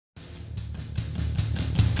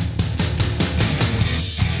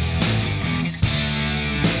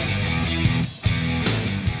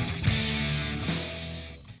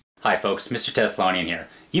Hi folks, Mr. Teslonian here.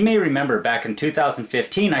 You may remember back in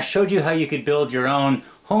 2015 I showed you how you could build your own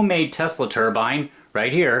homemade Tesla turbine,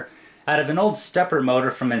 right here, out of an old stepper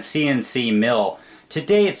motor from a CNC mill.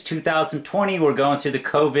 Today it's 2020, we're going through the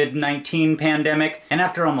COVID-19 pandemic, and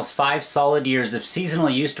after almost 5 solid years of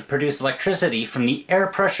seasonal use to produce electricity from the air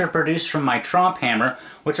pressure produced from my TROMPE hammer,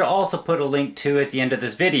 which I'll also put a link to at the end of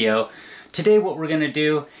this video, today what we're going to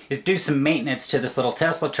do is do some maintenance to this little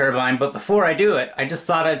Tesla turbine, but before I do it, I just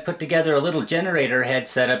thought I'd put together a little generator head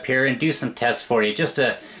setup here and do some tests for you, just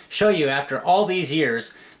to show you after all these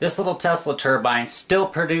years, this little Tesla turbine still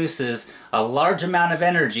produces a large amount of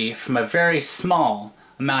energy from a very small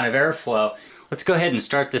amount of airflow. Let's go ahead and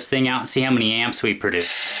start this thing out and see how many amps we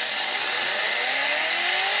produce.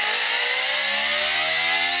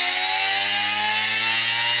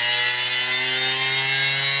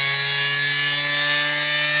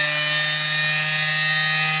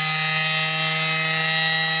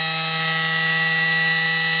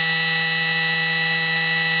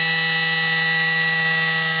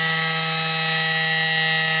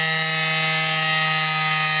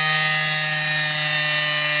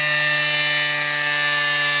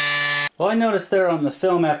 Well, I noticed there on the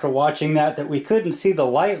film after watching that we couldn't see the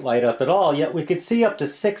light up at all, yet we could see up to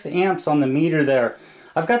 6 amps on the meter there.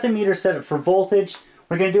 I've got the meter set up for voltage.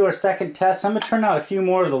 We're going to do our second test. I'm going to turn out a few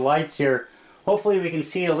more of the lights here. Hopefully we can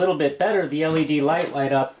see a little bit better the LED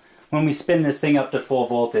light up when we spin this thing up to full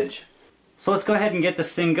voltage. So let's go ahead and get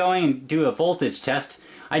this thing going and do a voltage test.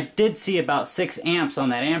 I did see about 6 amps on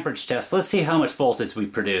that amperage test. Let's see how much voltage we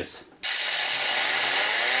produce.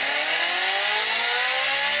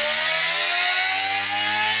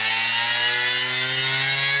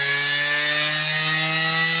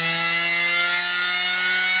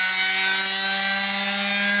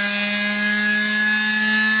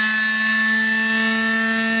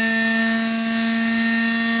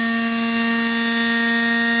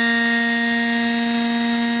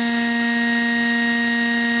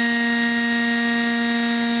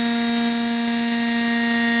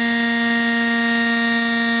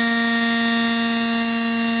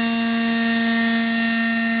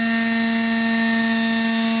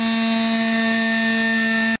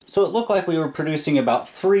 So it looked like we were producing about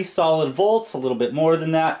 3 solid volts, a little bit more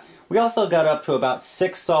than that. We also got up to about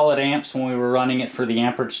 6 solid amps when we were running it for the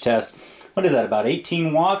amperage test. What is that, about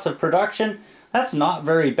 18 watts of production? That's not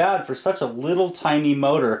very bad for such a little tiny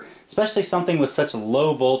motor, especially something with such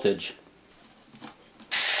low voltage.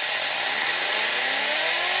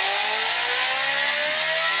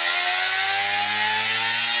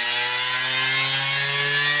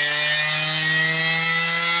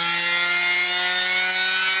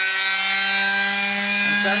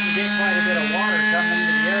 Starting to get quite a bit of water coming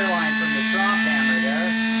into the airline from the TROMPE hammer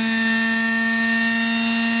there.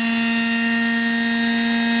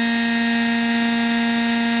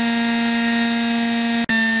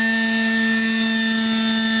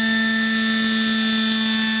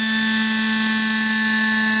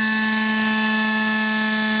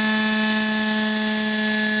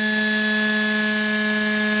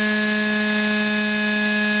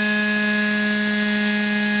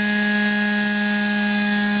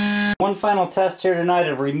 One final test here tonight.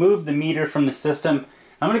 I've removed the meter from the system.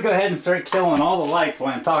 I'm going to go ahead and start killing all the lights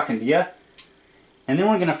while I'm talking to you. And then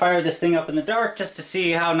we're going to fire this thing up in the dark just to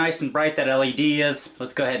see how nice and bright that LED is.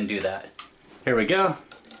 Let's go ahead and do that. Here we go.